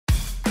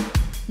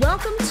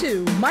Welcome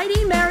to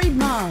Mighty Married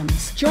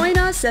Moms. Join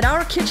us at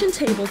our kitchen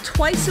table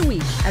twice a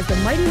week as the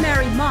Mighty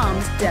Married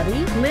Moms,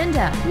 Debbie,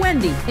 Linda,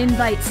 Wendy,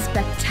 invite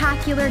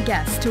spectacular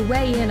guests to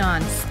weigh in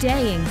on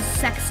staying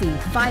sexy,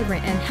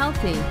 vibrant, and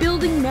healthy,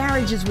 building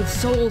marriages with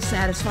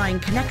soul-satisfying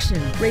connection,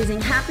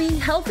 raising happy,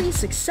 healthy,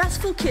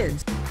 successful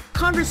kids.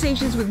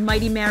 Conversations with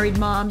Mighty Married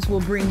Moms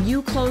will bring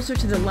you closer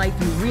to the life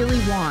you really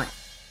want.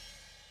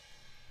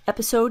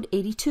 Episode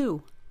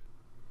 82.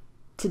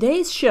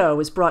 Today's show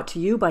is brought to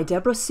you by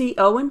Deborah C.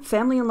 Owen,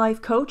 Family and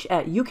Life Coach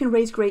at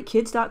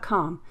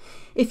youcanraisegreatkids.com.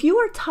 If you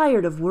are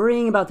tired of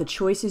worrying about the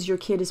choices your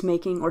kid is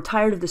making, or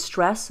tired of the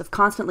stress of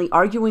constantly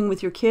arguing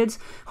with your kids,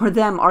 or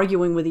them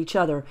arguing with each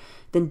other,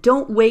 then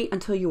don't wait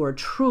until you are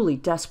truly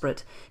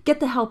desperate. Get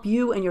the help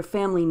you and your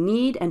family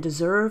need and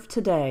deserve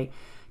today.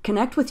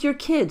 Connect with your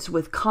kids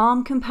with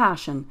calm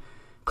compassion.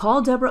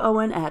 Call Deborah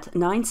Owen at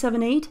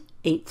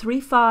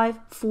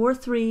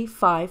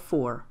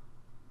 978-835-4354.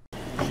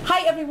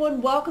 Hi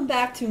everyone, welcome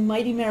back to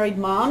Mighty Married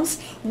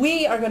Moms.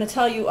 We are going to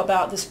tell you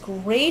about this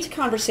great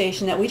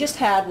conversation that we just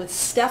had with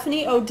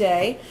Stephanie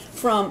O'Day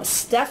from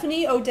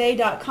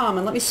stephanieodea.com.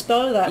 And let me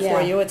spell that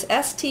for you. It's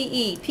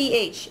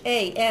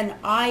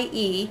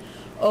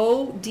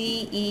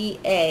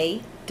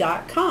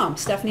StephanieOdea.com,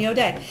 Stephanie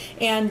O'Day.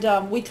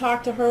 And we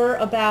talked to her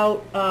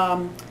about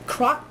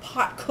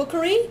crockpot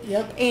cookery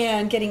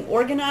and getting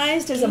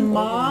organized as a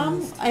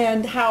mom,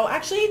 and how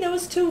actually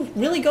those two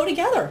really go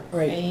together.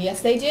 Right.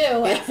 Yes, they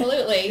do.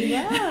 Absolutely.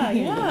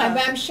 Yeah.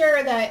 I'm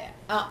sure that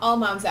all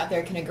moms out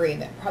there can agree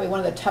that probably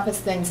one of the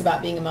toughest things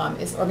about being a mom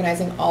is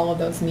organizing all of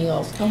those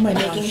meals. Oh my and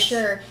gosh. making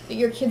sure that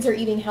your kids are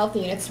eating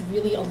healthy, and it's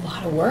really a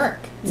lot of work.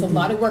 It's a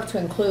lot of work to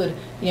include,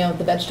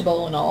 the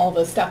vegetable and all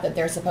the stuff that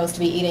they're supposed to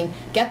be eating,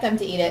 get them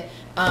to eat it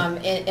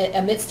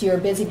amidst your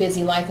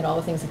busy life and all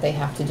the things that they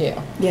have to do.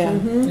 Yeah.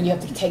 You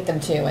have to take them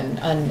to,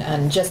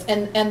 and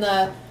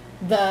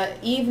the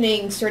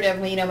evening sort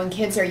of, when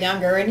kids are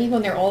younger, and even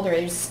when they're older,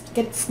 they just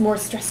get more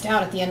stressed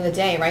out at the end of the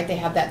day, right? They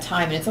have that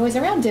time, and it's always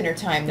around dinner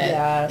time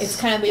that it's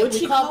kind of, we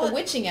call it the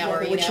witching hour,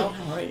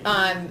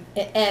 and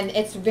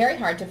it's very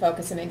hard to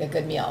focus and make a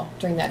good meal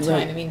during that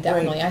time. I mean,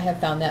 definitely, I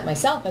have found that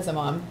myself as a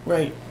mom.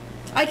 Right.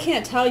 I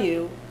can't tell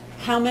you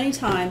how many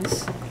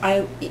times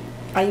I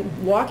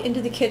walk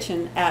into the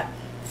kitchen at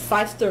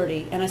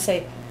 5:30 and I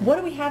say, what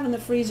do we have in the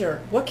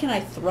freezer? What can I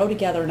throw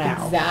together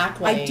now?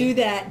 Exactly. I do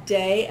that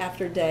day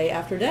after day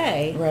after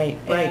day. Right.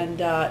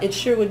 And it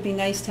sure would be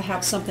nice to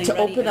have something to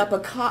ready open up a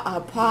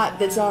pot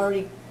that's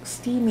already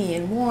steamy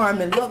and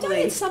warm and lovely. I've done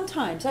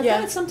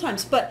it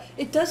sometimes, but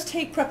it does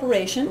take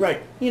preparation.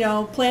 Right.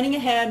 Planning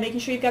ahead, making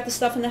sure you've got the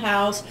stuff in the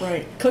house.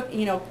 Right.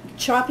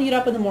 Chopping it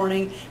up in the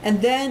morning,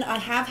 and then I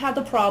have had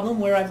the problem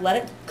where I've let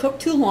it cook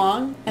too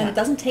long and it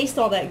doesn't taste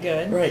all that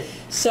good. Right.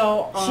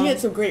 So she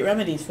had some great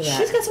remedies for that.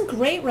 She's got some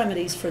great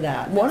remedies for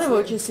that. One of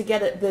which is to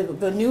get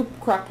the new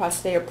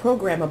crockpots. They are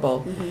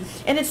programmable,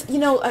 and it's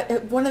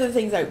one of the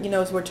things that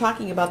as we're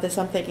talking about this,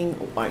 I'm thinking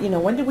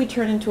when did we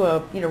turn into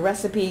a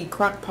recipe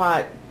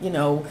crockpot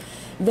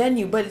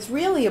venue? But it's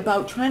really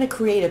about trying to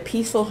create a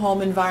peaceful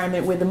home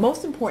environment where the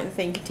most important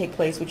thing can take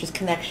place, which is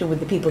connection with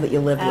the people that you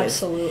live with.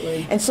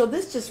 Absolutely. And so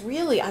this just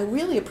I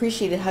really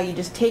appreciated how you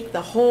just take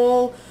the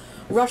whole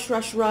rush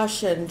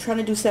and trying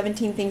to do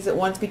 17 things at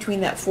once between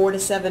that 4 to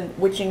 7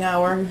 witching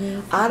hour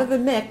out of the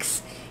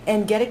mix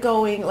and get it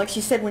going. Like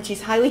she said, when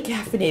she's highly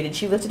caffeinated,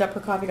 she lifted up her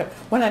coffee cup.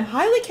 When I'm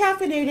highly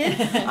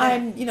caffeinated,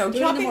 I'm,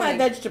 chopping my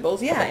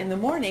vegetables, in the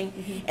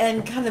morning,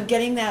 and kind of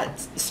getting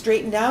that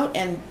straightened out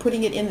and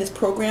putting it in this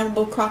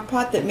programmable crock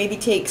pot that maybe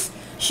takes,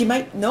 she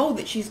might know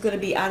that she's going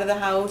to be out of the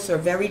house or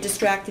very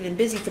distracted and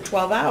busy for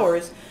 12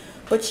 hours,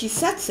 but she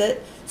sets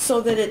it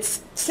so that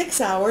it's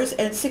 6 hours,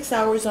 and 6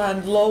 hours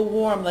on low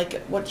warm,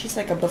 like what she's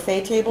like a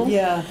buffet table.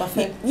 Yeah,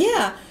 buffet.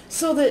 Yeah,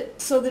 so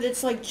that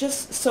it's like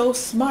just so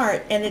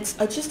smart, and it's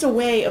just a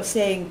way of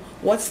saying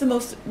what's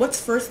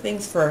first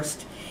things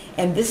first,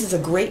 and this is a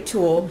great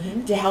tool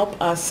to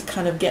help us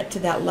kind of get to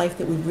that life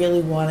that we really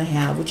want to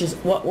have, which is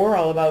what we're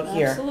all about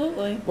here.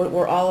 Absolutely. What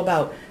we're all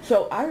about.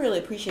 So I really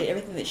appreciate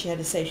everything that she had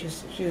to say.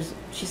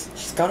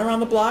 She's gone around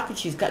the block, and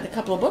she's gotten a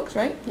couple of books,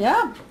 right?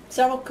 Yeah,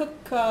 several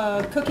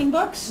cooking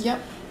books. Yep.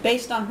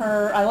 Based on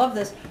her, I love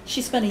this.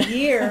 She spent a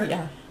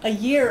year, a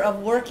year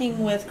of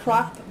working with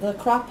the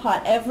crock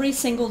pot every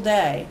single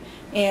day.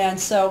 And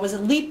so it was a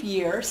leap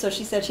year, so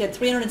she said she had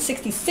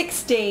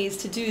 366 days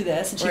to do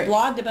this, and she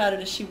blogged about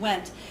it as she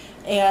went,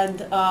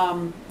 and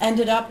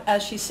ended up,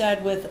 as she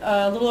said, with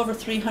a little over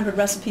 300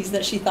 recipes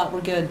that she thought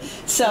were good.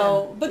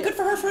 So, but good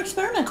for her for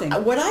experimenting.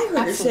 What I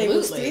heard her say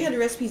was 300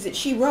 recipes that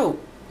she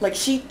wrote. Like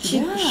she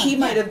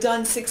might have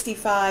done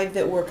 65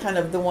 that were kind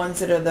of the ones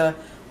that are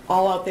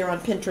all out there on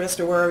Pinterest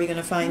or wherever you're going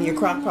to find your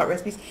crock pot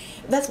recipes.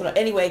 That's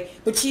anyway,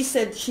 but she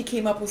said she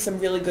came up with some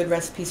really good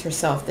recipes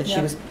herself that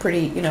she was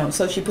pretty,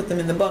 so she put them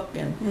in the book,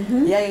 and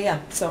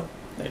so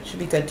it should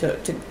be good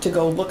to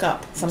go look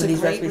up some of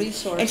these recipes.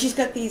 Resource. And she's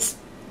got these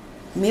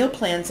meal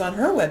plans on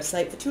her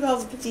website for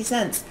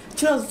 $2.50,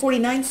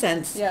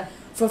 $2.49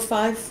 for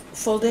 5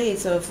 full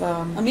days of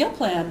a meal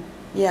plan.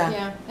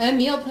 Yeah, and a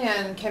meal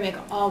plan can make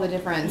all the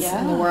difference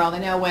in the world. I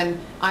know when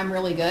I'm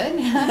really good and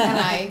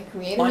I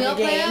create a meal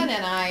plan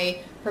and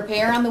I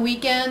prepare on the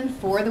weekend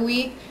for the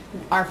week,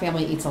 our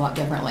family eats a lot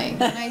differently.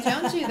 When I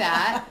don't do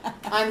that,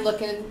 I'm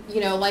looking,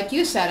 like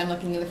you said, I'm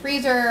looking in the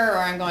freezer, or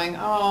I'm going,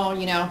 oh,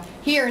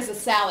 here's a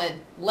salad,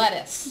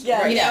 lettuce, with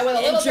a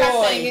little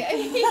dressing.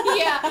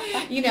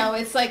 Yeah,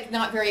 it's like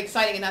not very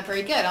exciting and not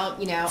very good.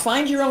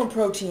 Find your own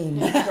protein.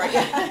 Right.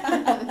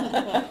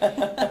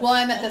 Well,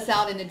 I meant the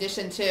salad in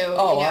addition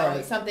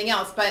to, something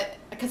else, but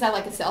because I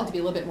like a salad to be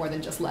a little bit more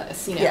than just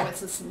lettuce,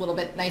 it's just a little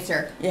bit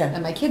nicer,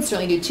 and my kids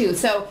certainly do too.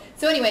 So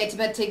anyway,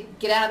 to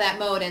get out of that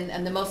mode,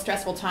 and the most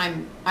stressful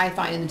time I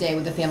find in the day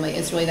with the family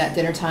is really that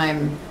dinner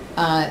time,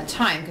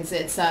 because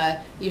it's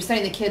you're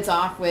setting the kids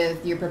off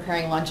with, you're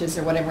preparing lunches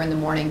or whatever in the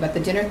morning, but the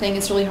dinner thing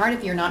is really hard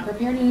if you're not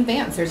prepared in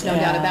advance. There's no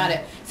doubt about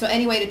it. So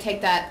any way to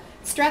take that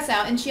stress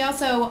out. And she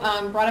also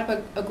brought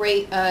up a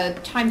great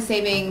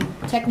time-saving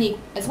technique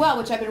as well,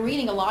 which I've been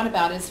reading a lot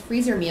about, is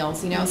freezer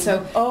meals.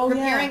 So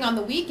preparing on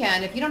the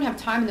weekend, if you don't have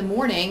time in the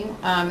morning,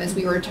 as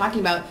we were talking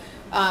about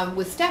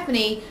with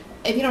Stephanie,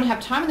 if you don't have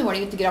time in the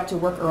morning, you have to get up to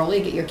work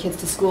early, get your kids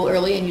to school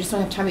early, and you just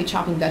don't have time to be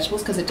chopping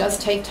vegetables, because it does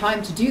take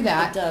time to do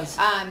that. It does.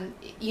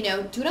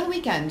 Do it on the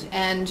weekend,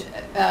 and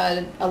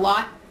a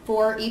lot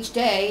for each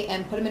day,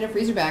 and put them in a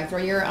freezer bag. Throw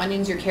your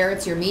onions, your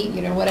carrots, your meat,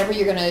 whatever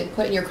you're going to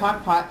put in your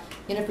crock pot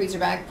in a freezer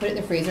bag, put it in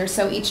the freezer.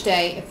 So each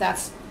day, if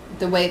that's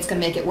the way it's going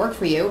to make it work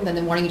for you, then in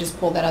the morning you just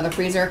pull that out of the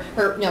freezer,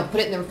 or put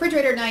it in the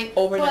refrigerator at night,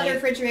 pull it out of the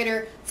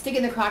refrigerator, stick it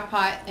in the crock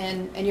pot,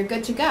 and you're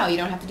good to go. You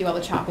don't have to do all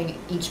the chopping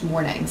each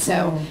morning.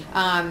 So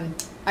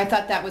I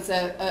thought that was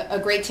a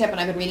great tip, and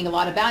I've been reading a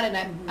lot about it.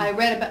 And I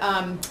read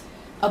about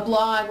a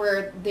blog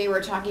where they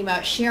were talking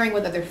about sharing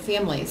with other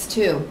families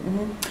too.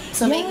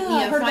 So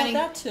I heard about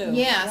that too.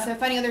 So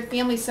finding other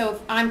families. So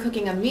if I'm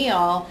cooking a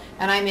meal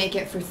and I make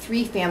it for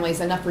 3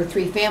 families, enough for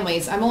 3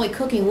 families, I'm only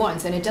cooking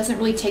once, and it doesn't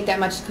really take that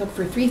much to cook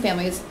for 3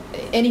 families,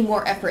 any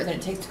more effort than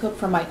it takes to cook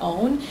for my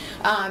own.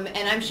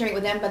 And I'm sharing it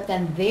with them, but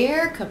then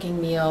they're cooking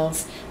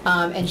meals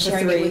and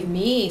sharing it with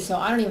me. So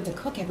I don't even have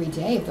to cook every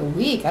day of the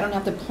week. I don't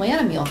have to plan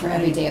a meal for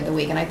every day of the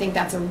week. And I think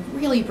that's a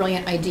really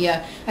brilliant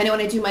idea. I know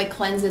when I do my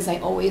cleanses, I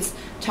always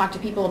talk to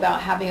people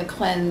about having a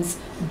cleanse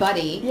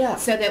buddy,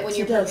 so that when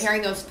you're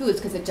preparing those foods,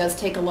 because it does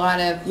take a lot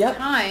of time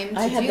to do that.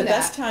 I had the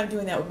best time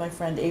doing that with my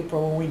friend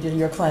April when we did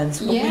your cleanse.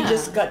 We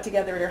just got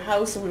together at her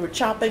house and we were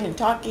chopping and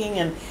talking,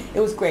 and it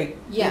was great.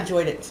 We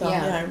enjoyed it. So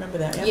I remember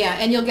that.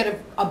 And you'll get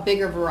a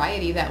bigger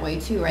variety that way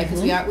too, right?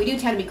 Because we do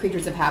tend to be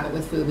creatures of habit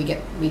with food.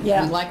 We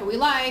like what we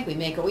like, we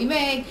make what we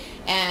make,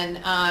 and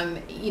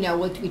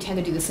we tend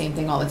to do the same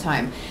thing all the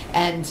time.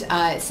 And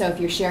so if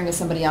you're sharing with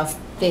somebody else,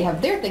 they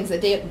have their things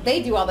that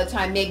they do all the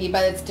time maybe,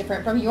 but it's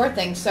different from your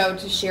thing. So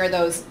to share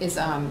those is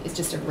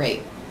just a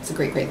great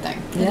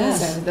thing.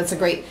 Yes. So that's a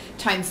great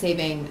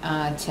time-saving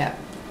tip.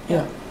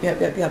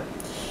 Yep.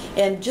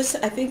 And just,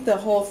 I think the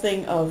whole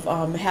thing of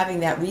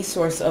having that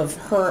resource of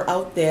her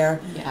out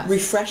there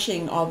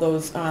refreshing all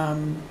those,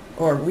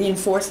 or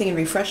reinforcing and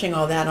refreshing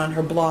all that on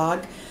her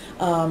blog.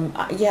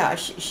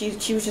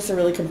 She was just a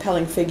really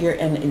compelling figure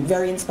and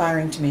very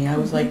inspiring to me. I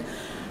was like,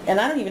 and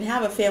I don't even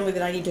have a family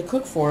that I need to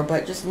cook for,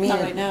 but just me.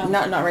 Not right now.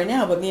 Not right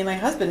now, but me and my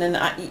husband. And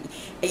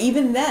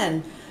even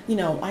then,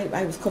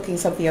 I was cooking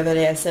something the other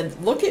day. I said,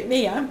 look at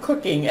me, I'm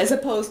cooking, as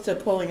opposed to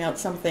pulling out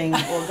something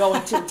or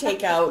going to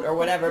takeout or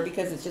whatever,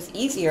 because it's just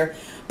easier.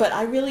 But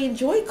I really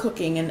enjoy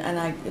cooking, and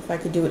if I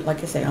could do it,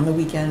 like I say, on the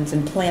weekends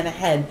and plan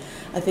ahead,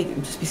 I think it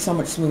would just be so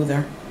much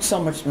smoother.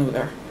 So,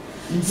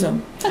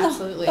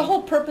 absolutely. The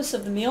whole purpose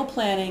of the meal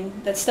planning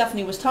that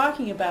Stephanie was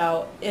talking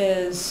about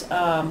is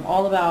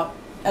all about,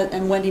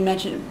 and Wendy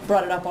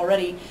brought it up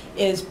already,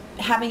 is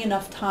having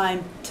enough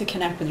time to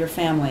connect with your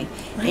family.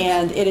 Right.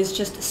 And it is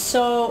just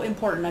so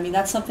important. I mean,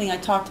 that's something I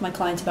talk to my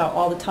clients about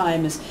all the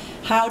time, is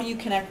how do you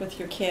connect with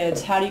your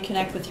kids? How do you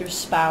connect with your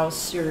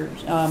spouse, your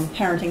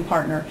parenting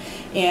partner?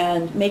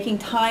 And making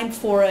time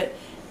for it,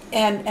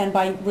 and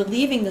by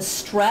relieving the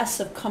stress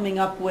of coming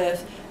up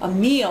with a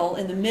meal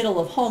in the middle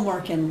of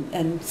homework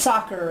and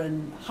soccer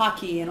and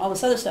hockey and all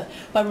this other stuff,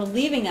 by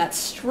relieving that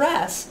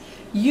stress,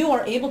 you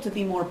are able to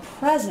be more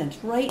present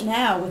right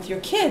now with your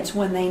kids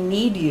when they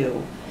need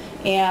you.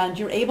 And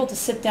you're able to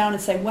sit down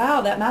and say,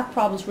 wow, that math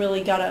problem's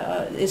really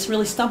is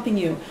really stumping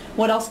you.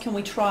 What else can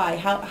we try?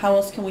 How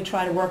else can we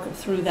try to work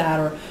through that?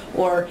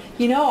 Or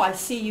I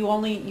see you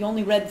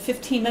only read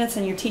 15 minutes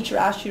and your teacher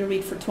asked you to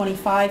read for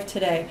 25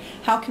 today.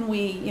 How can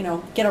we,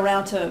 get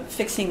around to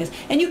fixing this?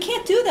 And you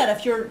can't do that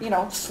if you're,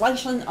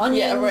 slicing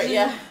onions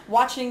and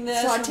watching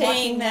this,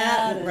 sauteing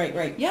that.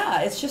 Right.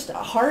 Yeah, it's just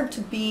hard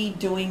to be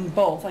doing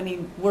both. I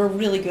mean, we're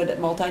really good at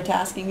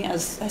multitasking,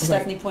 as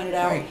Stephanie pointed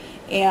out. Right.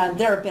 And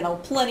there have been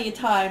plenty of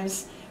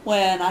times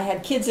when I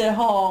had kids at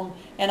home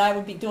and I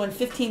would be doing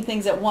 15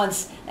 things at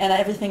once and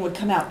everything would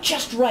come out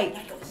just right.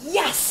 I go,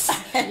 yes,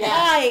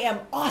 I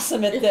am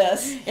awesome at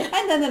this.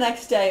 And then the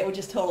next day it would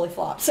just totally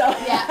flop. So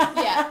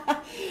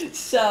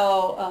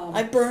So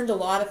I've burned a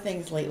lot of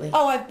things lately.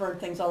 Oh, I've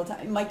burned things all the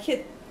time. My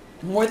kid,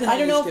 More than I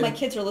don't know used if to. my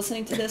kids are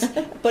listening to this,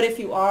 but if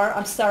you are,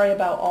 I'm sorry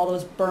about all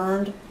those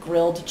burned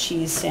grilled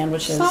cheese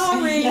sandwiches.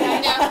 Sorry.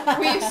 I know.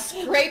 We've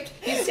scraped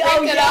it yes.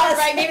 off,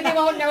 right? Maybe they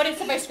won't notice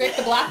if I scrape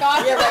the black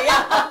off. Yeah, right,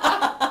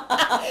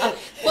 yeah.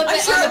 Flip I'm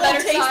it sure on it the won't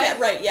better taste side. that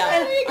right, yeah.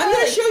 There you I'm go.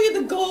 going to show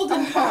you the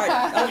golden part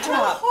on How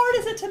top. hard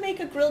is it to make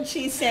a grilled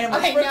cheese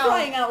sandwich? I We're know.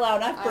 crying out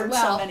loud. I've burned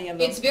Well, so many of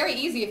them. it's very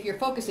easy if you're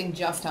focusing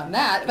just on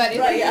that, but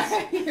Right,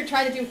 if you're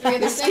trying to do 3 other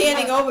things.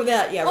 Standing over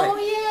that, yeah, right. Oh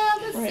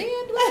yeah, the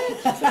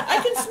sandwich.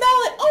 I can smell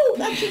it. Oh,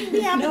 that shouldn't be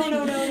happening.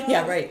 No.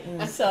 Yeah, right.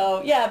 Mm.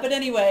 So yeah, but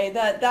anyway,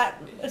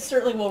 that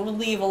certainly will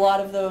relieve a lot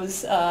of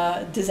those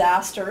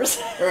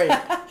disasters,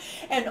 Right.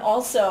 and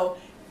also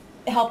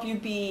help you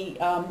be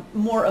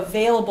more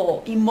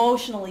available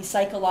emotionally,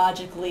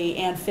 psychologically,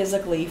 and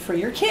physically for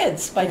your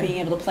kids by being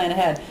able to plan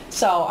ahead.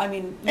 So I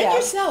mean, yeah. And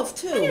yourself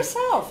too. And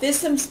yourself. There's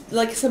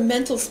some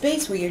mental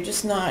space where you're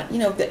just not,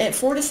 at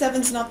 4 to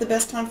 7 is not the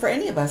best time for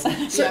any of us.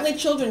 Certainly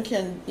children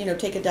can,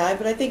 take a dive,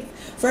 but I think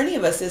for any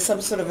of us there's some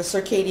sort of a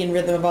circadian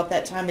rhythm about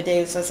that time of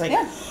day. So it's like,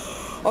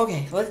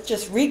 okay, let's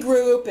just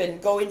regroup and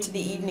go into the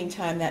evening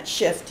time, that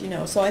shift,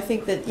 So I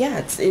think that,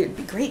 it'd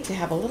be great to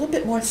have a little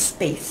bit more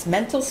space,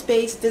 mental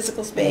space,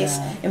 physical space,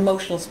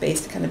 emotional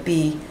space to kind of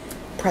be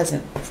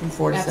present from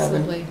 4 to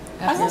 7. Absolutely.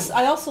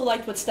 I also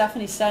liked what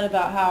Stephanie said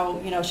about how,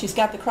 she's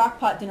got the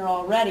crockpot dinner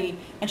already,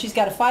 and she's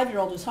got a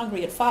 5-year-old who's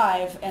hungry at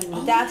 5, and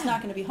the dad's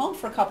not going to be home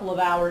for a couple of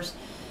hours,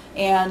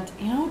 and,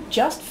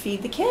 just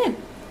feed the kid.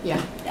 Yeah.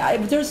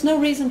 There's no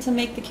reason to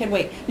make the kid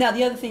wait. Now,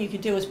 the other thing you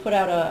could do is put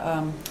out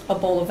a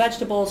bowl of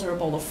vegetables or a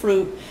bowl of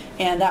fruit,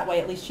 and that way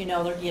at least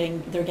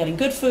they're getting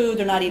good food.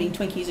 They're not eating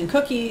Twinkies and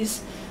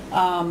cookies.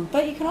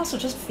 But you can also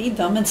just feed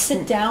them and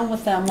sit down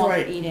with them while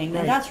they're eating.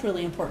 And that's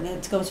really important.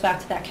 It goes back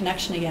to that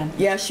connection again.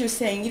 Yeah, she was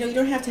saying, you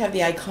don't have to have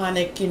the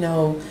iconic,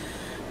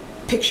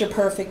 picture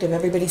perfect of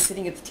everybody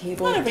sitting at the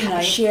table Not every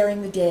night.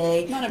 sharing the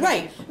day. Not every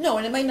Right. night. No,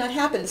 and it might not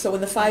happen. So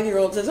when the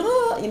 5-year-old says,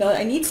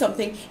 I need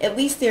something, at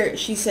least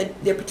she said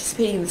they're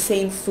participating in the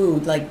same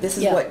food. Like, this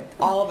is what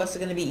all of us are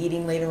going to be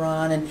eating later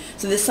on. And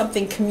so there's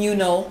something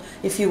communal,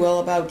 if you will,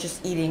 about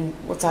just eating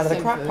what's out of the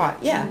Same crock food. pot.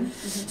 Yeah.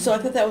 So I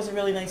thought that was a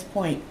really nice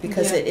point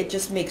because it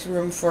just makes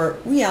room for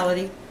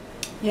reality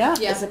Yeah.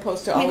 as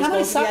opposed to I mean, always how many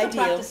going for the soccer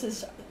ideal.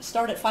 practices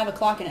start at 5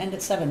 o'clock and end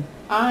at 7?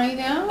 I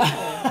know.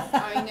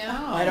 I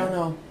know. I don't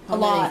know. How A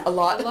many? lot. A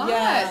lot? A lot.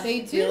 Yeah.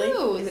 They do.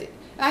 Really?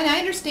 And I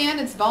understand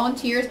it's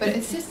volunteers, but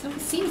it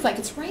seems like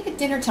it's right at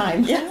dinner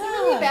time. Yeah. It's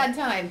really a bad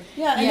time.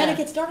 Yeah, and then it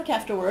gets dark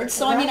afterwards.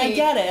 So, I mean, I Right.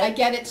 get it. I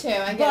get it too.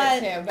 I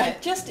get it too. But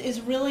it just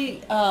is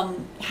really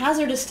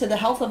hazardous to the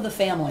health of the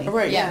family.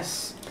 Right.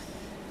 yes.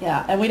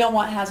 Yeah, and we don't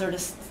want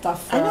hazardous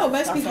stuff for I know, it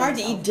must our be hard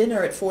to families. eat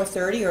dinner at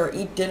 4:30 or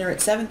eat dinner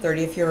at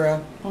 7:30 if you're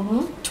a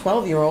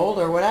 12-year-old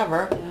or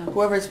whatever,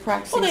 whoever's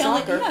practicing Well,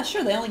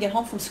 soccer. they only get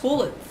home from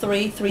school at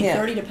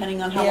 3:30, depending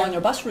on how long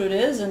their bus route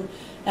is,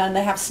 and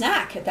they have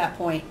snack at that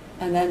point.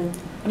 And then,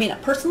 I mean,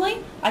 personally,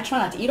 I try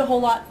not to eat a whole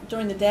lot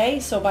during the day,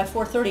 so by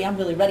 4:30 I'm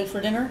really ready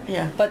for dinner.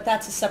 Yeah. But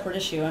that's a separate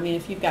issue. I mean,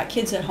 if you've got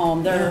kids at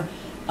home, they're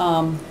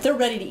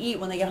ready to eat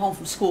when they get home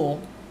from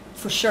school,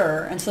 for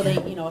sure. And so they,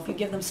 if you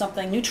give them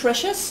something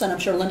nutritious, and I'm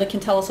sure Linda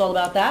can tell us all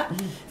about that,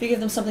 if you give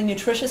them something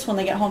nutritious when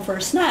they get home for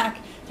a snack,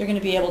 they're going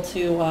to be able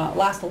to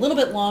last a little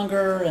bit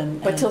longer.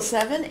 But till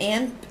 7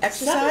 and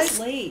exercise?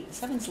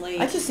 7's late.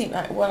 I just think,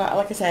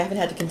 like I said, I haven't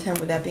had to contend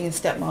with that being a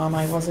stepmom.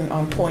 I wasn't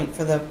on point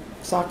for the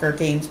soccer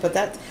games, but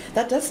that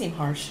does seem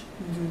harsh.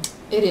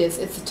 It is.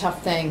 It's a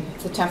tough thing.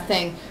 It's a tough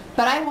thing.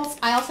 But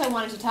I also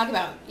wanted to talk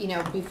about,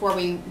 before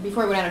we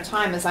went out of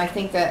time, is I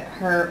think that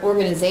her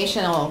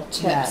organizational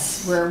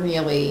tips were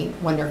really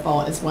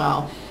wonderful as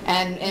well.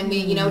 And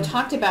we,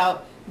 talked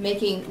about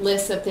making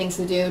lists of things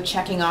to do,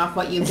 checking off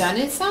what you've done.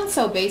 It sounds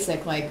so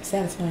basic, like,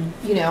 Satisfying.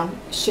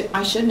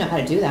 I should know how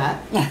to do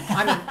that.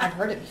 I mean, I've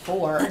heard it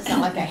before. It's not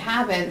like I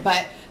haven't,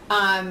 but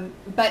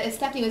as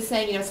Stephanie was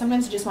saying,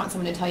 sometimes you just want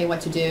someone to tell you what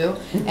to do,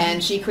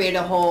 and she created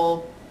a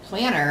whole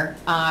planner,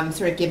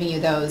 sort of giving you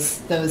those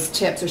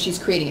tips, or she's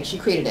creating it. She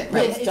created it,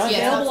 right? It's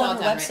available all on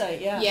her done,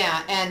 website, right?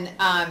 Yeah,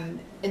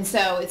 and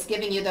so it's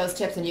giving you those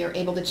tips, and you're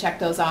able to check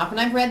those off. And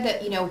I've read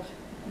that,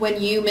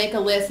 when you make a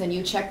list and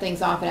you check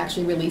things off, it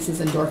actually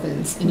releases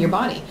endorphins in your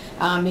body,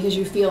 because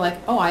you feel like,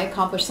 oh, I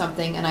accomplished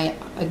something, and I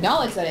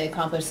acknowledge that I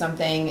accomplished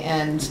something,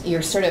 and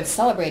you're sort of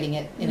celebrating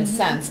it in a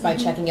sense by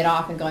checking it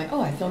off and going,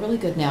 oh, I feel really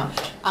good now.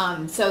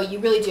 So you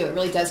really do. It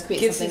really does create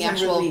Gives something you some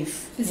actual relief.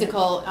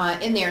 physical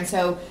in there. And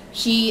so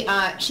she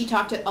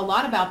talked a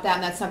lot about that,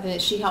 and that's something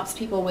that she helps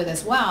people with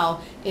as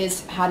well,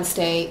 is how to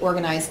stay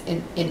organized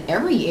in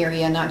every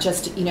area, not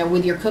just,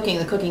 with your cooking.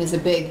 The cooking is a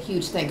big,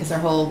 huge thing, because our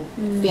whole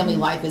family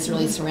life is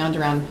really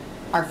surrounded around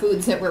our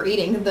foods that we're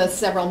eating, the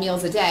several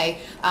meals a day,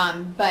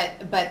 but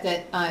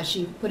that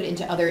she put it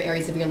into other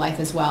areas of your life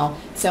as well.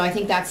 So I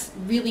think that's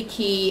really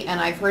key, and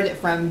I've heard it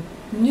from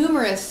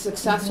numerous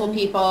successful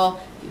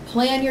people. You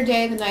plan your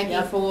day the night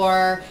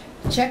before,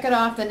 check it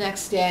off the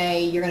next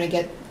day, you're going to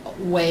get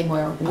way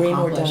more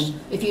accomplished.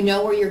 Done. If you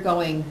know where you're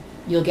going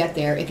you'll get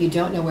there. If you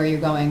don't know where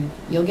you're going,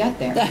 you'll get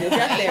there. You'll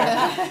get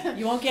there.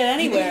 You won't get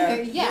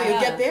anywhere. Yeah.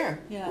 You'll get there.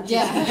 Yeah.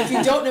 Yeah. If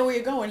you don't know where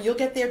you're going, you'll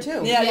get there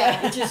too. Yeah,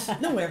 yeah. Which is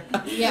nowhere.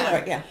 Yeah.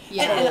 Nowhere, yeah.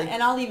 Yeah.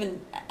 And I'll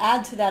even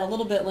add to that a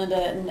little bit, Linda,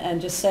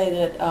 and just say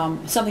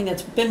that something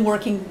that's been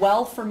working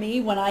well for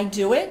me when I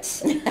do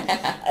it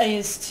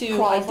is to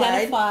Qualified.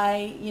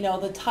 identify,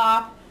 the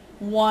top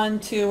 1,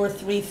 2, or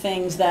 3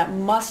 things that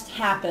must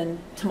happen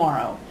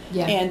tomorrow.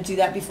 Yeah. And do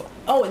that before.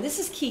 Oh, and this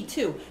is key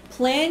too.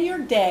 Plan your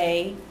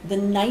day the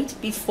night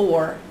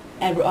before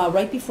and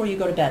right before you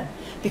go to bed.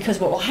 Because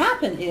what will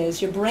happen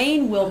is your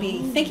brain will be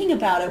thinking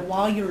about it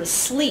while you're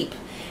asleep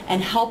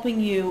and helping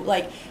you.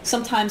 Like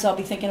sometimes I'll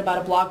be thinking about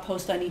a blog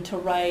post I need to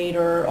write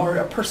or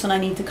a person I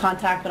need to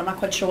contact, but I'm not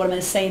quite sure what I'm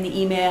going to say in the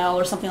email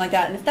or something like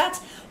that. And if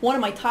that's one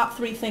of my top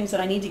 3 things that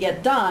I need to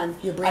get done,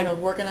 Your brain is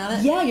working on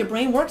it? yeah, your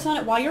brain works on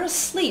it while you're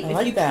asleep. I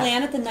like you that.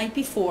 plan it the night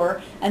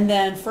before, and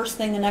then first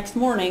thing the next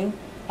morning,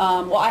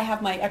 I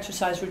have my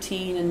exercise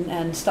routine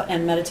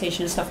and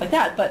meditation and stuff like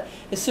that. But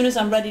as soon as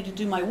I'm ready to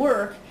do my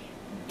work,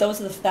 that's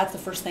the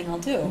first thing I'll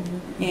do.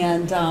 Mm-hmm.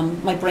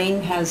 And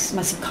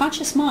my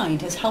subconscious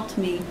mind has helped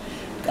me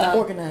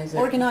organize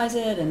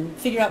it and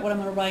figure out what I'm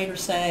going to write or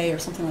say or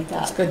something like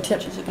that. That's a good tip.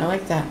 Which is I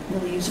like that.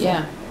 really useful.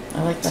 Yeah.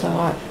 I like that So a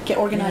lot. get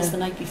organized Yeah. the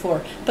night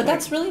before. But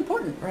that's really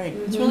important. Right.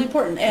 It's really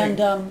important. And,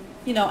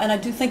 and I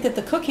do think that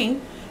the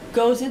cooking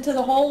goes into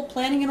the whole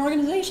planning and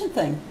organization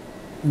thing.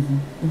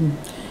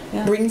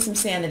 Yeah. Bring some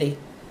sanity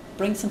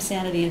Bring some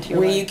sanity into your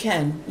where life. you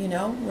can,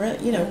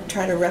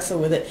 try to wrestle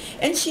with it.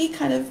 And she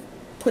kind of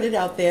put it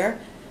out there.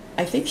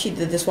 I think she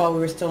did this while we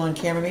were still on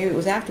camera. Maybe it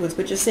was afterwards,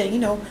 but just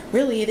saying,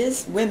 really it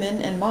is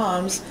women and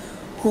moms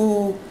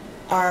who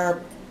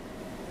are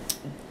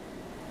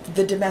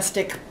the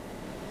domestic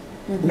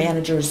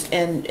managers,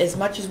 and as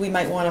much as we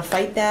might want to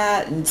fight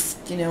that, and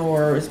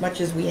or as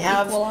much as we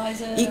have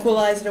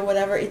equalize it or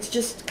whatever, it's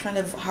just kind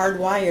of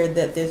hardwired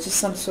that there's just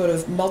some sort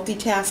of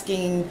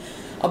multitasking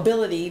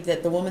ability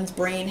that the woman's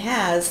brain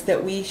has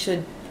that we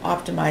should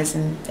optimize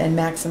and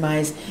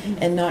maximize,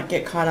 and not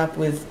get caught up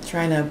with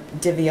trying to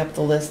divvy up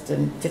the list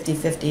and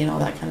 50-50 and all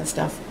that kind of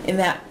stuff in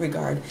that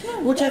regard,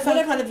 which I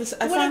find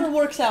whatever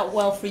works out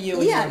well for you.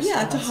 And your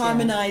spouse, to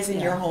harmonize in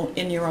your home,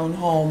 in your own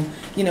home,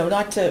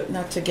 not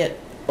to get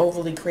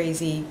overly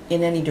crazy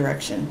in any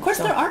direction. Of course,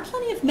 there are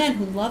plenty of men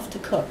who love to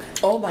cook.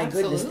 Oh my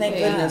goodness, thank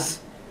Absolutely. goodness.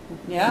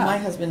 Yeah. My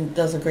husband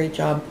does a great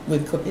job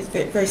with cooking. It's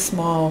very, very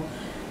small,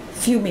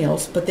 few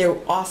meals, but they're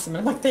awesome.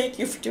 And I'm like, thank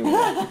you for doing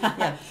that.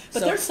 Yeah.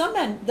 But there's some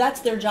men,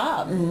 that's their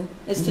job,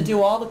 is to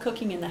do all the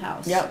cooking in the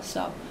house. Yep.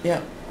 So,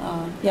 Yeah.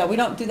 we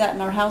don't do that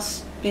in our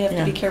house. We have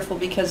to be careful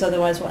because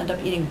otherwise we'll end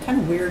up eating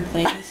kind of weird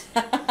things.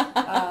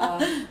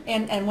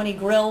 And when he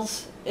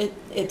grills,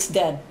 it's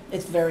dead.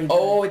 It's very dead.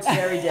 Oh, it's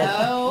very dead.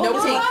 Oh. No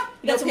pink.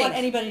 He No doesn't want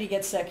pink. anybody to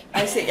get sick.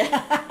 I see.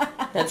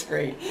 That's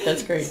great.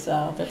 That's great.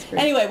 So, That's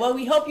great. anyway, well,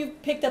 we hope you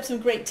picked up some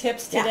great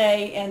tips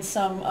today and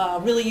some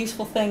really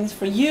useful things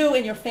for you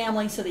and your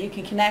family so that you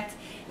can connect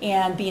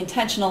and be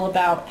intentional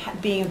about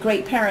being a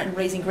great parent and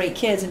raising great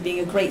kids and being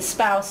a great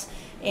spouse.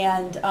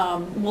 And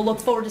we'll look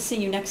forward to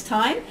seeing you next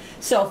time.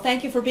 So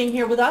thank you for being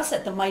here with us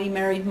at the Mighty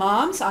Married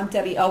Moms. I'm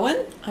Debbie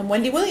Owen. I'm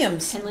Wendy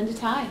Williams. And Linda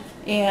Tighe.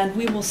 And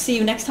we will see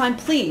you next time.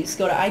 Please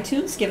go to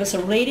iTunes, give us a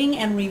rating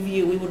and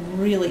review. We would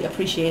really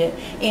appreciate it.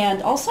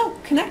 And also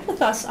connect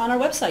with us on our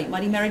website,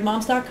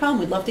 mightymarriedmoms.com.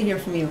 We'd love to hear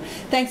from you.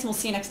 Thanks, and we'll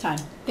see you next time.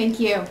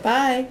 Thank you.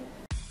 Bye.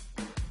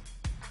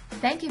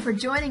 Thank you for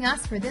joining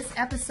us for this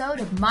episode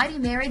of Mighty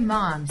Married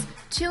Moms.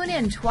 Tune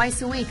in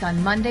twice a week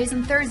on Mondays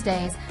and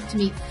Thursdays to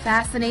meet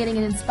fascinating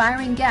and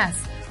inspiring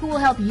guests who will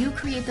help you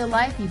create the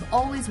life you've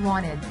always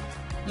wanted.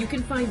 You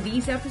can find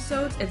these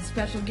episodes and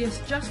special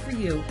gifts just for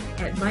you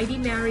at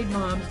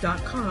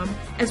mightymarriedmoms.com,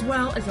 as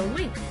well as a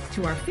link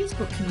to our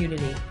Facebook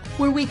community,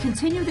 where we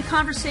continue the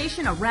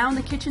conversation around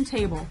the kitchen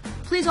table.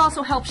 Please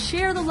also help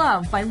share the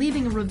love by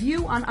leaving a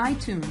review on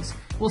iTunes.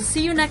 We'll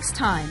see you next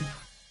time.